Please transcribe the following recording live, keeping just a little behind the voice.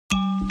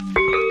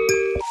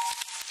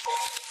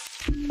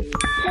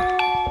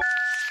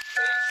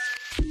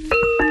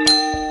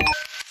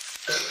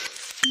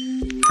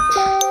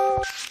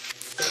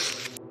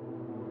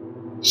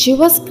She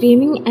was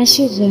screaming as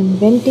she ran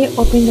when they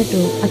opened the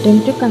door,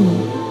 attempted to come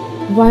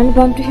in. Wine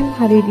bumped him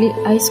hurriedly,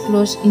 eyes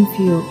closed in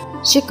fear.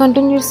 She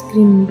continued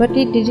screaming, but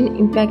it didn't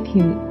impact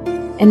him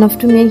enough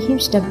to make him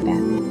step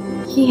back.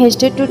 He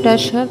hesitated to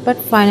touch her, but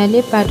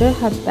finally patted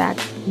her back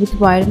with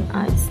widened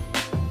eyes.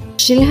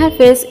 Still, her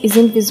face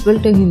isn't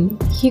visible to him.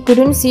 He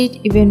couldn't see it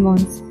even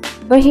once,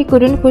 but he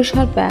couldn't push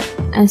her back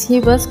as he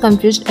was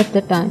confused at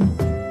the time.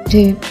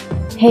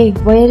 Hey,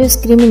 why are you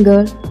screaming,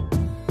 girl?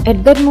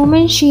 At that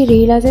moment, she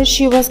realized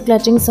she was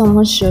clutching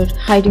someone's shirt,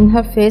 hiding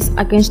her face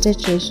against her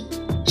chest.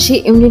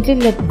 She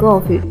immediately let go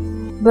of it,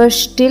 but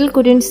still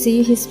couldn't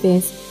see his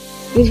face.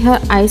 With her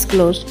eyes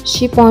closed,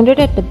 she pointed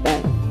at the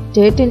bed.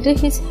 Jay tilted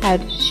his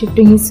head,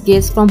 shifting his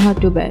gaze from her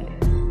to bed,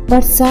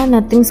 but saw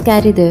nothing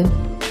scary there.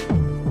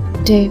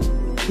 Jay,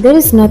 there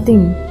is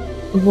nothing.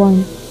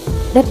 One.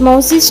 That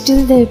mouse is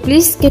still there.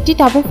 Please get it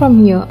away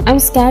from here. I'm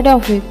scared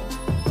of it.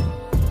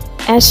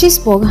 As she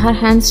spoke, her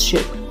hands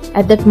shook.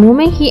 At that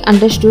moment, he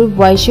understood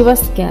why she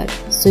was scared,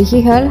 so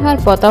he held her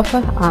both of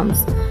her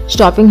arms,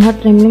 stopping her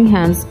trembling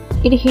hands.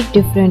 It hit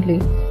differently.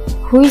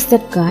 Who is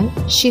that guy?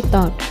 She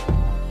thought.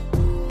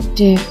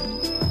 Jay,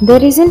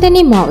 there isn't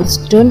any mouse.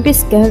 Don't be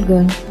scared,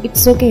 girl.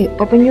 It's okay.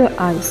 Open your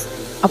eyes.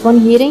 Upon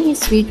hearing his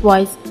sweet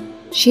voice,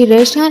 she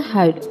raised her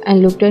head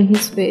and looked at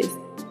his face.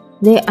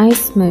 Their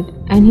eyes met,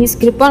 and his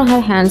grip on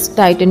her hands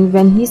tightened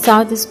when he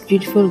saw this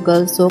beautiful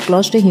girl so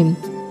close to him.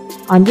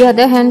 On the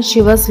other hand,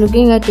 she was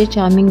looking at a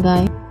charming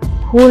guy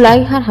who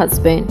liked her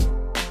husband,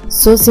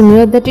 so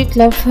similar that it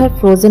left her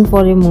frozen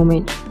for a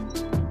moment.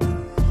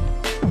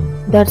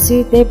 That's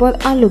it, they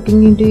both are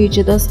looking into each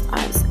other's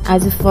eyes,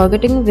 as if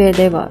forgetting where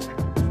they were.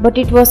 But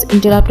it was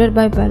interrupted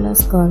by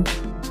Bella's call.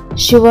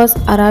 She was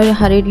arrived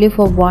hurriedly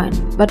for wine,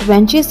 but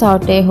when she saw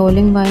Tay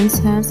holding Wine's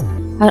hands,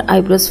 her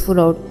eyebrows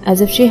furrowed,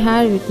 as if she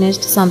had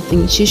witnessed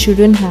something she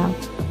shouldn't have.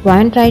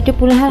 Wine tried to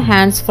pull her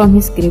hands from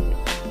his grip,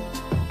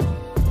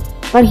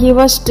 but he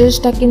was still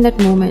stuck in that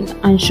moment,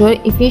 unsure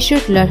if he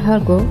should let her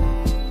go.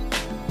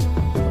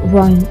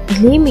 Wine,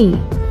 leave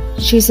me,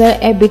 she said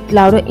a bit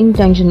louder in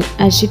tension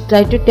as she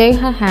tried to take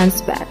her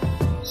hands back.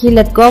 He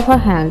let go of her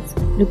hands,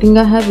 looking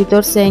at her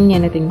without saying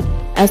anything.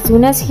 As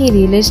soon as he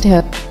realized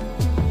her,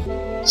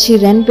 she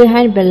ran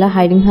behind Bella,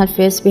 hiding her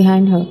face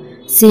behind her.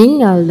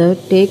 Seeing all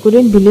that, Tay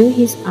couldn't believe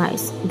his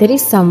eyes. There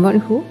is someone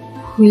who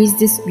is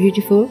this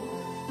beautiful?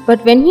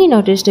 But when he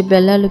noticed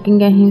Bella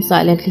looking at him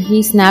silently,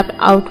 he snapped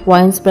out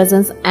Wine's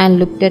presence and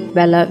looked at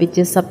Bella with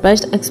a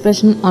surprised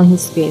expression on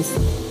his face.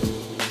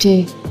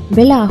 Tay,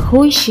 Bella,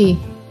 who is she?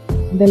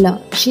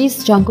 Bella, she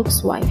is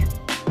Jungkook's wife.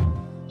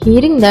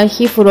 Hearing that,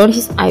 he furrowed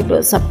his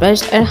eyebrows,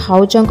 surprised at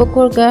how Jungkook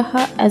could get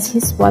her as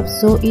his wife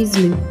so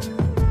easily.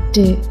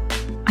 Tay,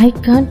 I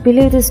can't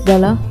believe this,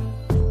 Bella.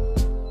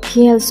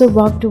 He also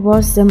walked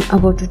towards them,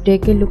 about to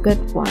take a look at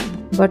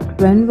Wine.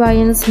 But when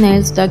Wine's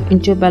nails dug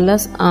into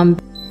Bella's arm,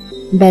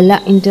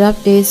 Bella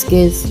interrupted his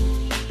gaze.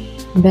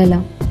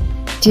 Bella,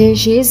 Jay,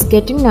 she is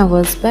getting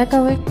nervous. Back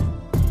away.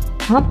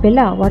 Huh,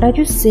 Bella, what are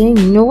you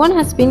saying? No one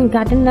has been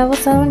gotten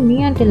nervous around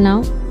me until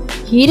now.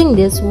 Hearing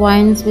this,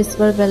 Wine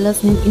whispered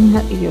Bella's name in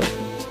her ear.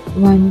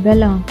 Wine,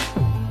 Bella.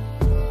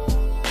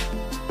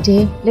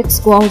 Jay,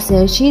 let's go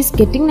outside. She is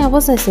getting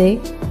nervous, I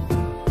say.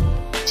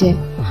 Jay,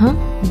 huh?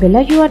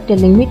 Bella, you are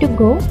telling me to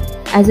go?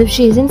 As if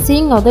she isn't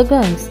seeing other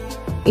girls.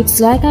 It's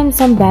like I'm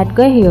some bad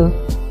guy here.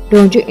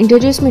 Don't you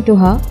introduce me to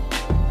her?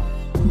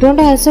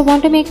 Don't I also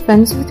want to make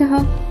friends with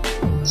her?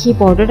 He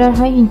pointed at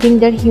her, hinting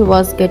that he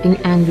was getting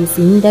angry.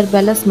 Seeing that,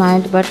 Bella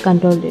smiled but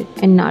controlled it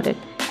and nodded,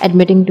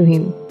 admitting to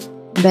him.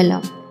 Bella,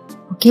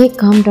 okay,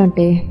 calm down,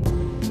 Tay.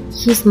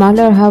 He smiled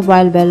at her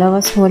while Bella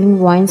was holding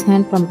Wine's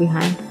hand from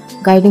behind,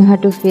 guiding her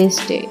to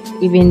face Tay.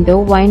 Even though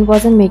Wine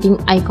wasn't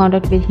making eye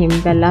contact with him,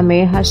 Bella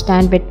made her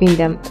stand between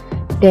them.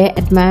 Tay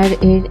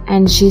admired it,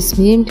 and she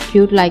seemed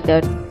cute like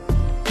that.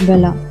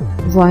 Bella,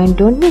 Wine,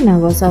 don't be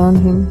nervous around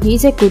him.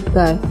 He's a good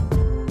guy.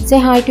 Say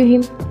hi to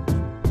him.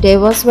 Tay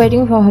was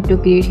waiting for her to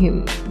greet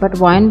him, but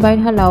Wine bit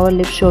her lower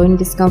lip, showing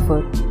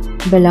discomfort.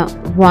 Bella,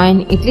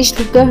 Wine, at least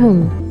looked at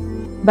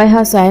him. By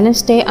her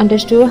silence, Tay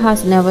understood her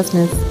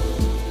nervousness.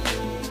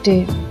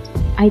 Tay,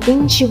 I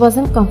think she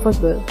wasn't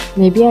comfortable.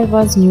 Maybe I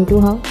was new to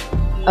her.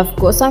 Of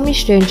course, I'm a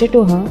stranger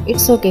to her.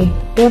 It's okay.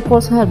 Don't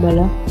force her,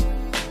 Bella.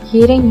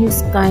 Hearing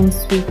his kind,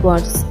 sweet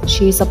words,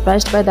 she is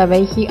surprised by the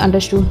way he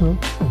understood her.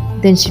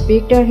 Then she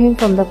peeked at him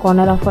from the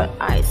corner of her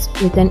eyes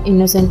with an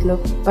innocent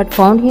look, but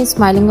found him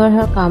smiling at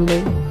her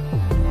calmly.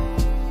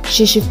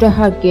 She shifted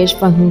her gaze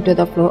from him to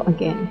the floor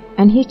again,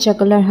 and he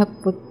chuckled at her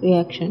quick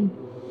reaction.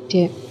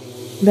 Tay,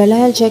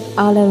 Bella, I'll check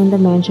all around the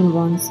mansion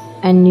once,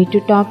 and need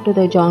to talk to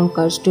the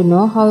Jungkooks to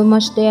know how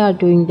much they are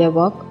doing their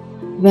work,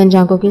 when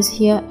Jungkook is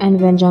here and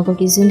when Jungkook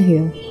isn't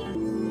here.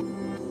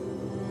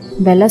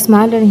 Bella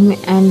smiled at him,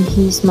 and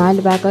he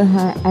smiled back at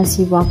her as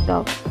he walked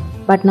off.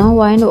 But now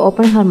Wine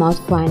opened her mouth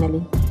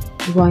finally.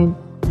 Wine,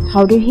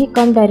 how did he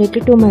come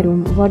directly to my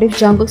room? What if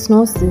Jungkook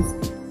knows this?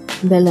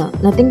 Bella,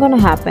 nothing gonna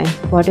happen.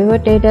 Whatever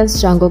Tay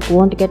does, Jungkook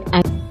won't get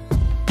angry.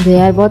 They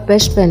are both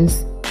best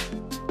friends.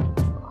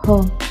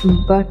 Oh,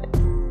 but...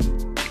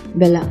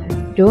 Bella,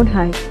 Don't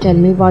hide. Tell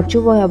me what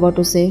you were about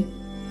to say.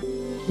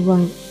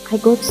 One. I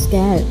got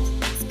scared.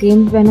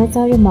 Screamed when I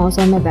saw your mouse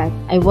on my back.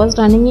 I was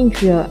running in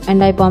fear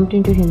and I bumped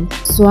into him.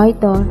 So I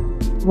thought,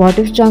 what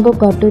if Jungkook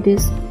got to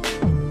this?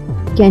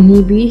 Can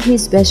he be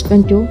his best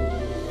friend too?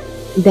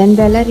 Then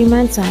Bella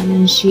remained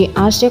silent. She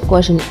asked a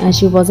question and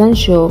she wasn't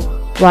sure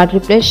what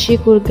reply she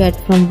could get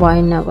from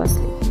Wine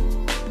nervously.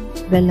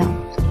 Bella,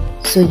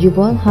 so you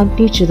both hugged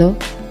each other?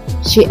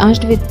 She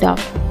asked with doubt,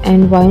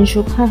 and Wine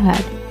shook her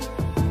head.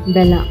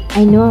 Bella,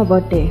 I know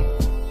about Tay.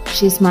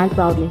 She smiled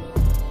proudly.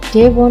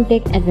 Tay won't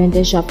take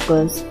advantage of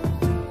girls.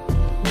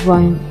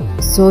 Wine,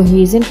 so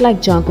he isn't like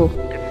Jungkook.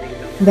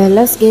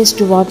 Bella's gaze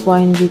toward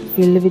Wine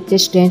filled with a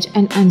strange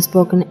and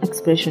unspoken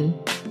expression.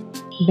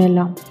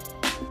 Bella,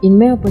 in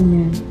my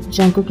opinion,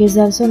 Jungkook is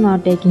also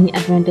not taking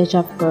advantage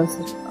of girls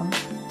at all.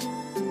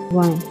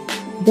 Wine,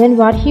 then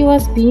what he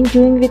was been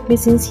doing with me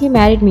since he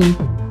married me?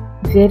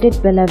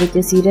 Graded Bella with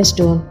a serious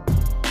tone.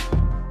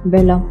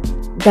 Bella,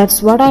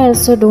 that's what I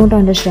also don't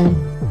understand.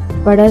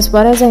 But as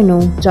far as I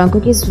know,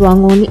 Jungkook is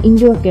wrong only in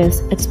your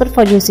case. Except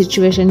for your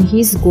situation,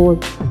 he's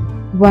gold.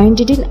 Wine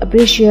didn't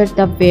appreciate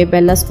the way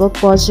Bella spoke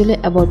positively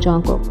about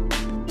Jungkook.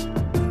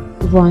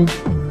 Wine,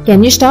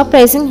 can you stop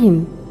praising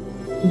him?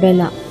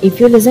 Bella, if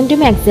you listen to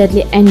me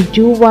exactly and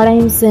do what I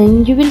am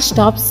saying, you will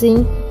stop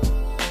saying.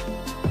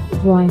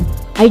 Wine,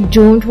 I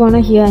don't want to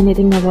hear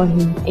anything about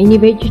him.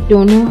 Anyway, you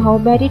don't know how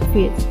bad it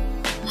feels.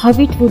 How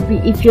it would be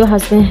if your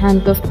husband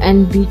handcuffed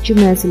and beat you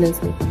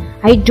mercilessly.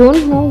 I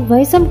don't know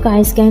why some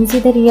guys can't see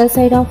the real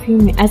side of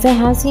him as I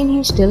have seen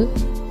him still.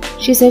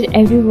 She said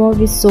every word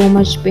with so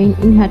much pain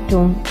in her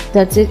tone.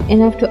 That's it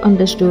enough to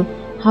understand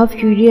how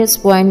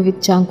furious Wine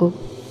with Jungkook.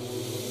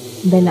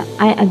 Bella,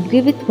 I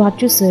agree with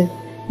what you said.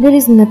 There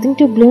is nothing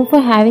to blame for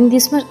having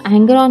this much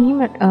anger on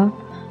him at all.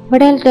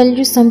 But I'll tell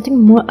you something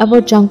more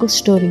about Jungkook's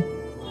story.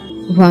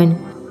 Wine,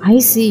 I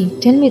see.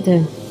 Tell me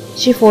then.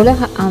 She folded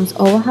her arms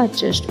over her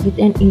chest with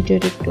an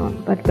irritated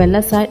tone, but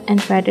Bella sighed and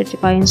patted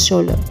Wine's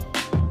shoulder.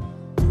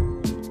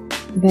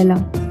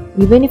 Bella,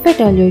 even if I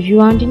tell you,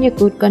 you aren't in a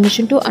good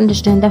condition to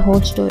understand the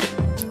whole story.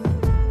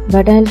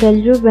 But I'll tell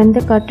you when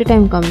the cut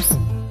time comes.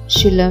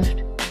 She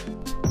left.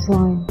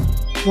 Fine,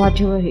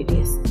 whatever it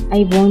is.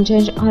 I won't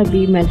change or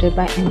be melted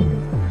by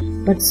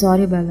anything. But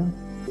sorry, Bella.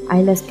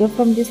 I'll escape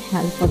from this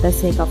hell for the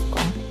sake of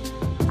God.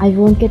 I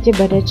won't get a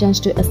better chance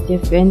to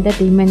escape when the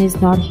demon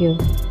is not here.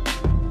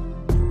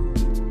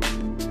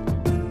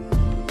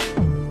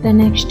 The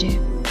next day.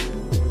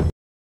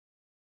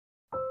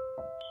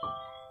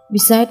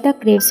 Beside the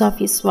graves of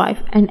his wife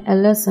and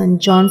elder son,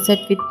 John sat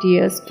with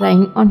tears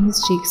drying on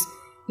his cheeks.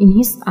 In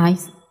his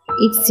eyes,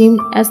 it seemed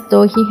as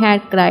though he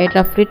had cried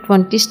roughly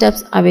 20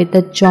 steps away.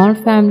 The John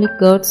family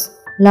guards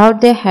bowed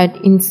their head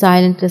in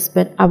silent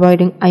respect,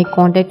 avoiding eye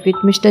contact with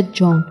Mr.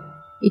 John.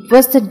 It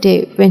was the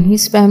day when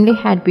his family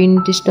had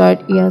been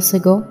destroyed years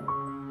ago.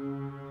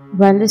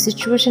 While the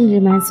situation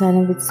remained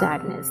silent with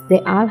sadness, they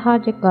all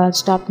heard a car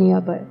stop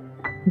nearby.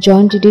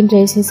 John didn't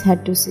raise his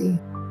head to see,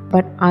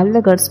 but all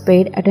the guards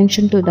paid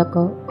attention to the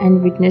car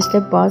and witnessed the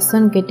boss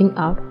son getting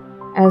out,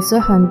 also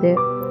hung there.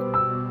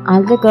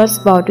 All the guards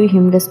bowed to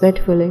him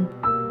respectfully,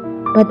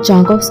 but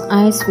Jungkook's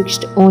eyes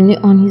fixed only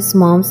on his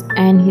mom's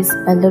and his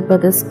elder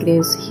brother's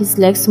graves. His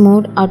legs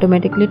moved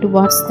automatically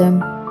towards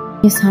them.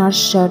 His heart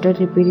shuddered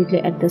repeatedly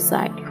at the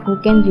sight.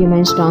 Who can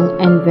remain strong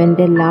and when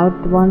their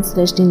loved ones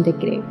rest in the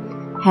grave,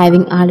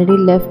 having already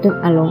left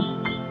them alone?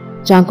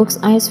 Jungkook's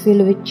eyes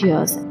filled with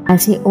tears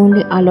as he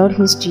only allowed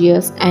his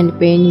tears and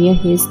pain near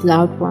his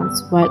loved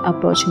ones while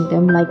approaching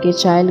them like a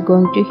child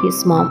going to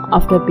his mom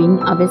after being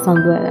away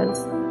somewhere else.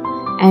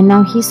 And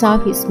now he saw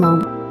his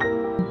mom.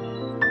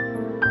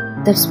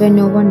 That's why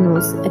no one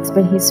knows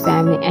except his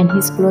family and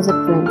his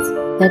closest friends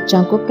that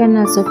Jungkook can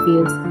also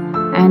feel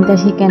and that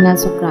he can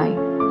also cry.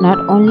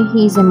 Not only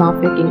he is a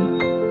mafia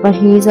king, but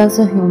he is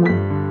also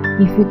human.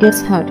 If he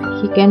gets hurt,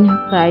 he can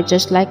cry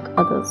just like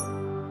others.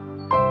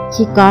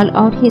 He called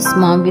out his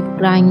mom with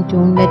crying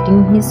tone,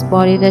 letting his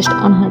body rest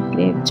on her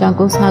grave.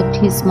 Jungkook hugged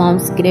his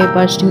mom's grave,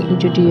 bursting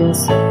into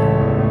tears.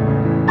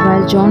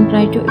 While John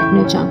tried to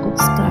ignore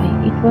Jungkook's cry,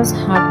 it was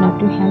hard not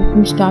to help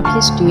him stop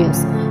his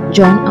tears.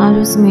 John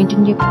always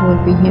maintained a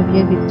cold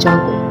behavior with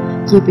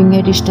Jungkook, keeping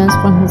a distance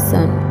from his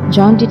son.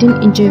 John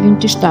didn't intervene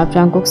to stop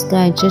Jungkook's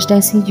cry just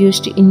as he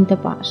used to in the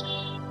past.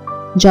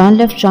 John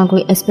left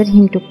Jungkook, expecting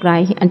him to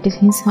cry until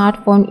his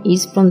heart found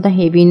ease from the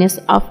heaviness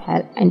of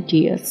hell and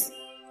tears.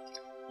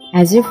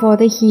 As a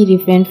father, he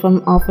refrained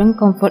from offering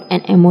comfort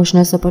and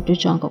emotional support to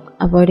Jungkook,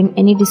 avoiding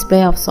any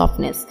display of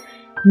softness.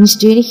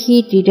 Instead,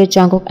 he treated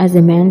Jungkook as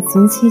a man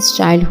since his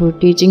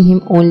childhood, teaching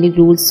him only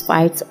rules,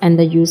 fights, and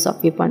the use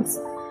of weapons.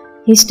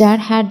 His dad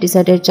had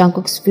decided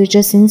Jungkook's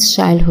future since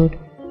childhood.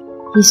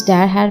 His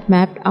dad had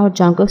mapped out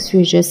Jungkook's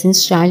future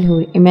since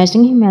childhood,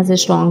 imagining him as a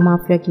strong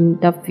mafia king.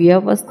 The fear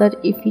was that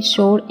if he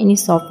showed any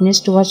softness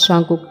towards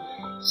Jungkook,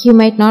 he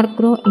might not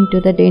grow into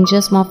the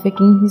dangerous mafia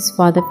king his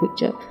father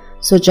pictured.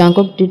 So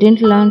Jungkook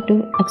didn't learn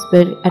to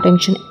expect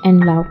attention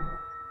and love.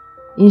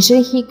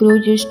 Instead, he grew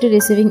used to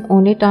receiving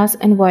only tasks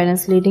and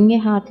violence, leading a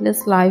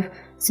heartless life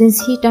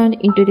since he turned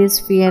into this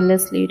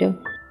fearless leader.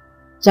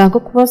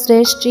 Jungkook was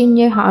raised in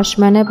a harsh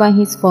manner by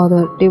his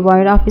father,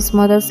 devoid of his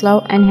mother's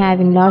love and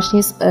having lost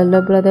his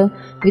elder brother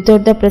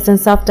without the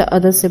presence of the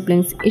other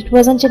siblings. It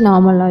wasn't a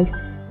normal life.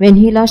 When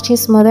he lost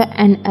his mother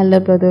and elder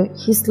brother,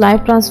 his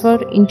life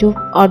transferred into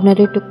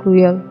ordinary to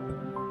cruel.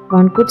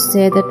 One could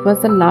say that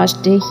was the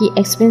last day he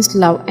experienced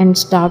love and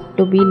started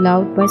to be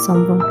loved by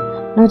someone.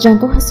 Now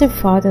Jungkook has a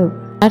father.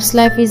 Dad's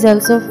life is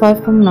also far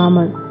from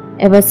normal,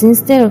 ever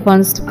since their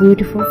once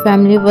beautiful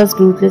family was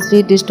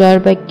ruthlessly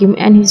destroyed by Kim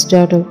and his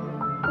daughter.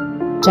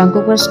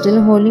 Jungkook was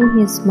still holding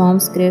his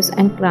mom's graves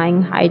and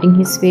crying, hiding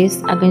his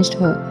face against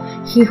her.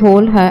 He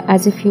held her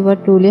as if he were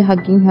truly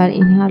hugging her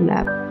in her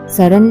lap.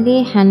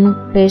 Suddenly,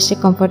 Han placed a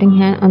comforting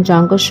hand on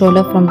Jungkook's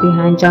shoulder from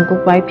behind.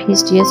 Jungkook wiped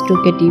his tears,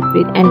 took a deep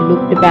breath, and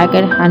looked back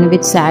at Han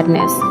with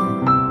sadness.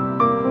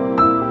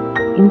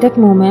 In that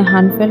moment,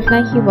 Han felt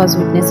like he was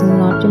witnessing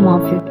not a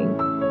mafia king,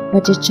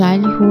 but a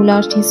child who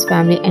lost his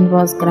family and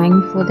was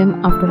crying for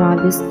them after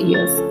all these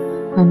years.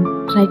 Han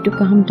tried to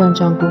calm down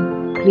Jungkook.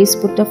 Please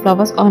put the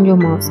flowers on your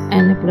mom's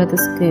and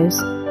brother's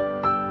graves.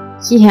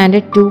 He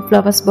handed 2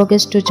 flower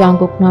bouquets to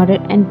Jungkook,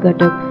 nodded and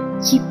got up.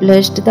 He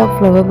placed the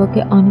flower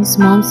bouquet on his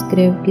mom's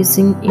grave,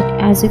 kissing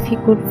it as if he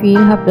could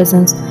feel her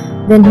presence.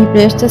 Then he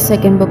placed the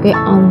second bouquet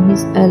on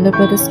his elder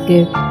brother's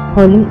grave,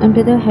 holding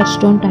onto the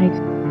headstone tightly.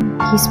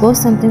 He spoke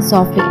something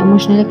softly,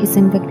 emotionally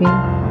kissing the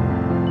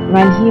grave.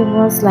 While he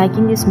was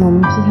liking this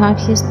moment, he heard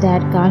his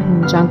dad call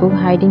him. Jungkook,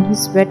 hiding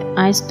his wet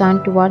eyes,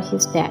 turned toward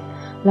his dad,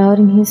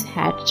 lowering his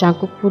head.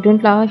 Jungkook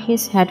wouldn't lower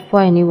his head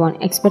for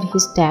anyone except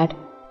his dad.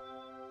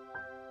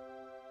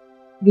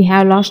 We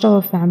have lost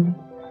our family,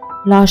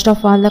 lost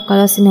of all the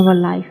colors in our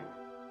life.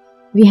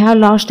 We have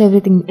lost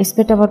everything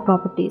except our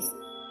properties.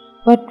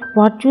 But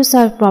what use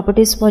are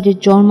properties for the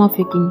John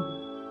Mafia King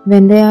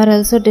when they are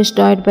also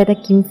destroyed by the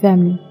Kim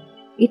family?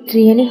 It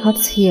really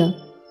hurts here.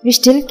 We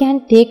still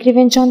can't take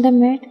revenge on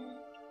them yet.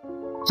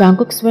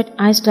 Jungkook's wet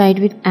eyes dried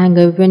with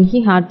anger when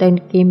he heard the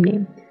Kim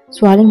name.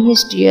 Swallowing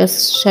his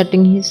tears,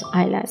 shutting his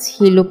eyelids,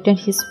 he looked at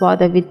his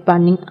father with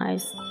burning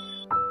eyes.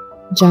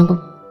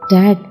 Jungkook,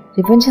 Dad,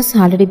 revenge has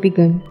already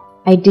begun.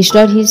 I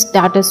destroyed his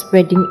daughter's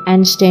wedding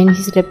and stained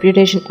his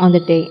reputation on the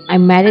day. I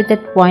married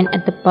that wine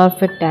at the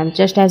perfect time,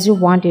 just as you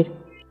wanted.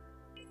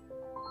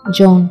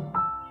 John,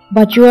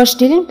 but you are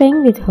still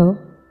playing with her.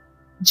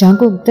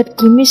 Jungkook, that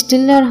Kim is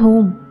still at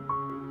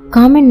home.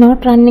 Come and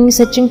not running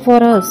searching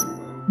for us,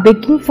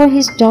 begging for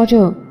his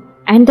daughter.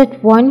 And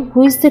that one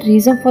who is the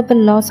reason for the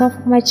loss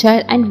of my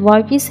child and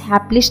wife is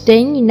happily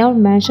staying in our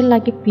mansion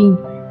like a queen,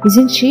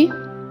 isn't she?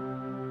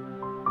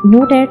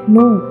 No, Dad,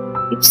 no.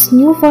 It's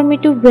new for me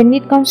too when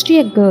it comes to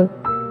a girl.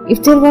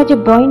 If there was a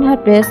boy in her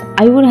place,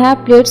 I would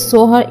have played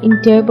so her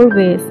in terrible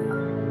ways.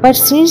 But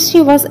since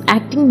she was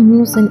acting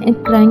innocent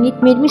and crying,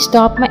 it made me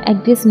stop my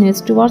aggressiveness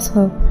towards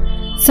her.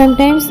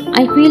 Sometimes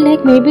I feel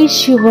like maybe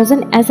she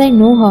wasn't as I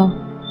know her.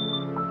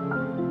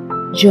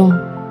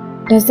 John,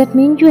 does that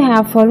mean you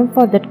have fallen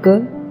for that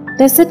girl?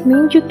 Does that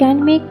mean you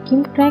can't make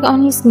Kim cry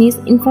on his knees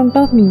in front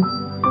of me?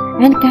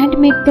 And can't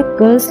make the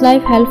girl's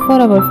life hell for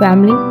our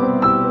family?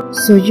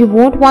 So you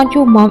won't want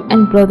your mom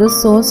and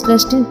brother's souls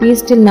rest in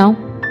peace till now?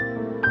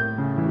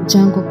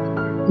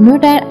 Jungkook, no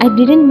Dad, I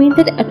didn't mean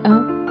that at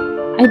all.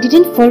 I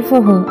didn't fall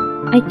for her.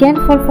 I can't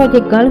fall for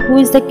the girl who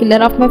is the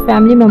killer of my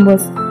family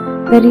members.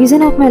 The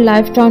reason of my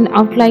life turned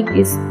out like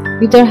this,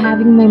 without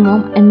having my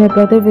mom and my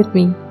brother with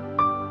me.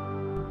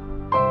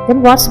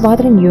 Then what's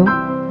bothering you?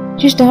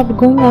 You stopped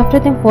going after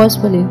them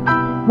forcefully.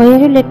 Why are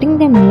you letting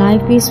them lie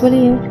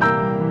peacefully yet?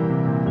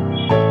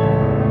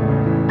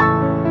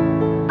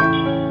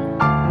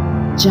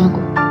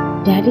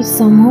 Jungkook, Dad, is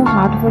somehow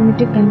hard for me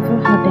to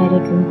comfort her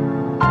directly.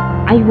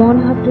 I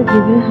want her to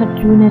reveal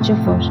her true nature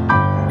first.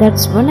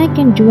 That's when I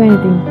can do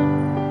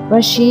anything.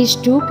 But she is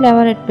too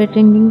clever at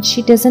pretending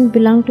she doesn't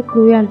belong to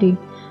cruelty.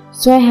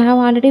 So I have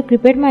already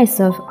prepared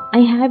myself. I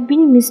have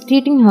been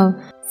mistreating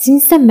her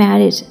since the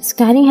marriage,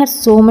 scaring her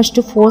so much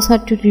to force her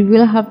to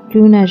reveal her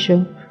true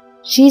nature.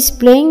 She is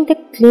playing the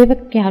clever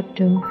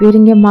character,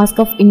 wearing a mask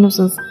of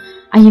innocence.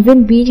 I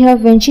even beat her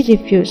when she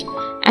refused,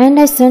 and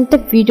I sent the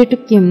video to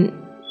Kim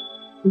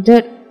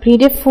that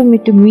pleaded for me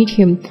to meet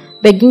him,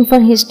 begging for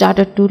his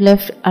daughter to be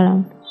left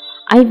alone.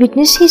 I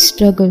witnessed his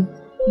struggle,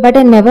 but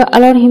I never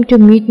allowed him to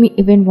meet me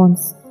even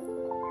once.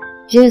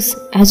 Yes,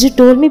 as you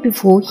told me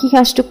before, he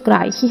has to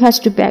cry, he has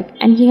to beg,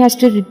 and he has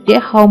to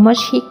regret how much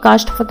he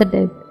cost for the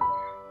death.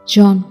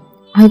 John,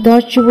 I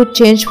thought you would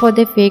change for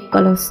the fake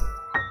colors.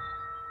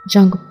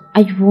 Jungkook,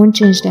 I won't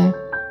change that.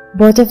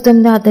 Both of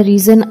them are the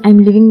reason I'm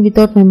living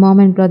without my mom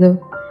and brother.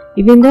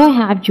 Even though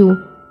I have you,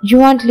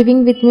 you aren't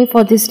living with me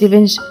for this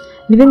revenge,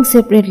 living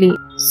separately.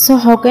 So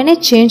how can I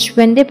change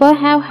when they both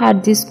have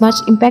had this much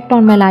impact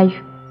on my life?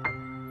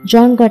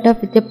 John got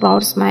up with a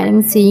proud smile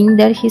and seeing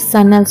that his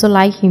son also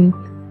liked him.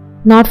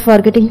 Not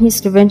forgetting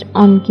his revenge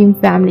on Kim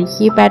family,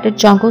 he patted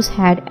Jungkook's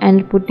head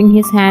and putting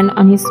his hand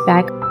on his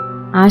back,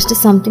 asked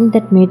something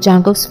that made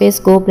Jungkook's face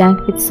go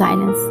blank with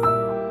silence.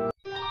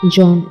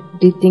 John,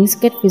 did things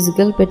get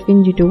physical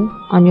between you two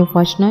on your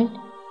first night?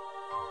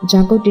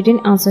 Jungkook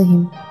didn't answer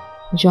him.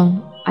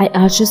 John, I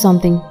asked you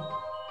something.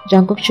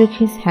 Jungkook shook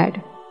his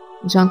head.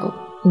 Jungkook,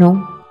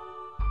 no.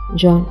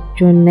 John,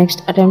 your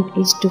next attempt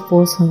is to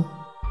force her.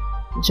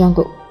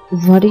 Jungkook,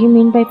 what do you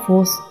mean by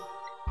force?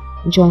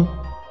 John,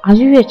 are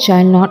you a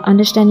child not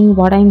understanding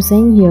what I am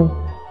saying here?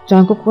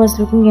 Jungkook was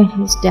looking at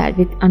his dad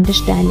with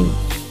understanding.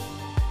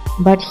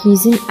 But he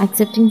isn't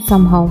accepting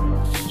somehow.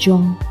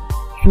 John,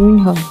 ruin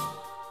her,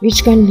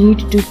 which can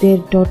lead to their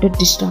daughter's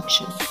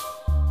destruction.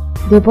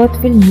 They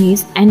both will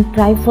miss and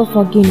cry for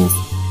forgiveness.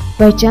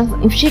 By chance,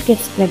 if she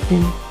gets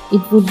pregnant,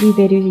 it would be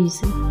very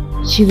easy.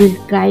 She will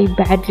cry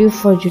badly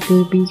for you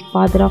to be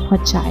father of her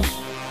child.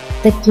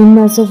 The king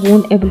also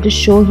won't able to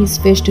show his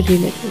face to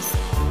relatives.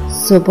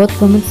 So both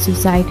commit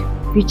suicide,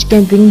 which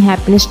can bring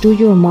happiness to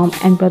your mom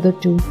and brother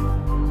too.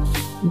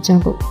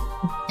 Jungkook,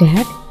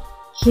 Dad?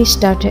 He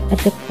started at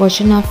the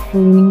question of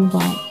ruining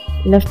why,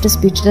 left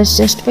speechless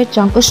just by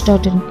Jungkook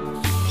started.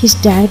 His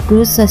dad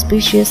grew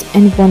suspicious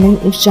and wondering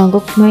if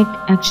Jungkook might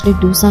actually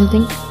do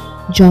something.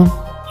 John,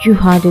 you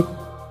heard it.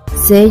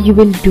 Say you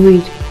will do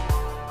it.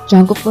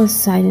 Jungkook was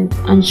silent,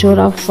 unsure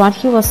of what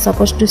he was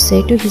supposed to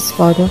say to his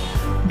father.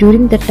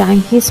 During the time,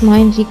 his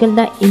mind recalled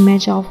the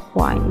image of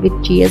wine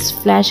with tears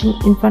flashing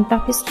in front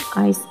of his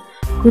eyes.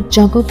 Could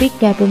Jungkook be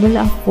capable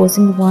of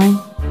forcing wine?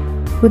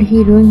 Could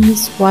he ruin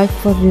his wife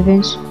for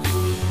revenge?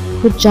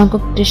 Could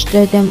Jungkook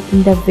destroy them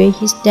in the way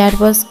his dad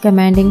was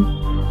commanding?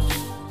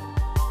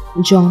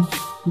 John,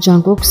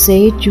 Jungkook,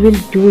 say it, you will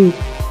do it.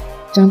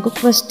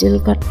 Jungkook was still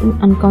caught in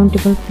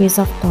uncountable phase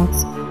of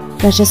thoughts,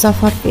 flashes of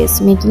her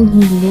face making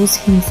him lose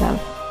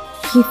himself.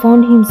 He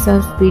found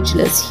himself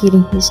speechless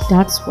hearing his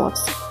dad's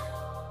words.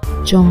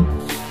 John,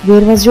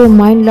 where was your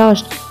mind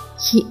lost?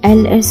 He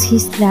yelled as he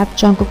slapped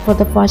Jungkook for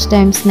the first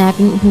time,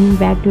 snapping him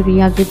back to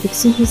reality,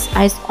 fixing his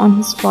eyes on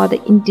his father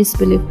in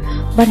disbelief,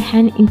 but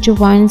hand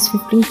intervened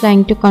swiftly,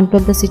 trying to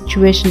control the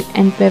situation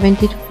and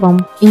prevent it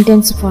from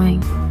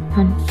intensifying.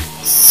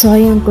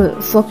 Sorry, uncle,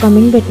 for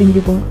coming between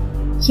you both.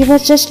 He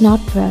was just not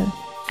well,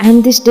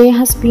 and this day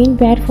has been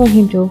bad for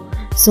him too,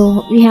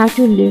 so we have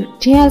to leave.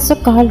 He also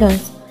called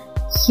us.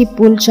 He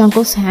pulled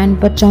Jungkook's hand,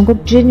 but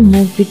Jungkook didn't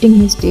move, beating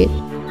his teeth.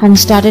 Han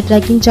started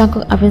liking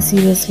Jungkook away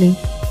seriously.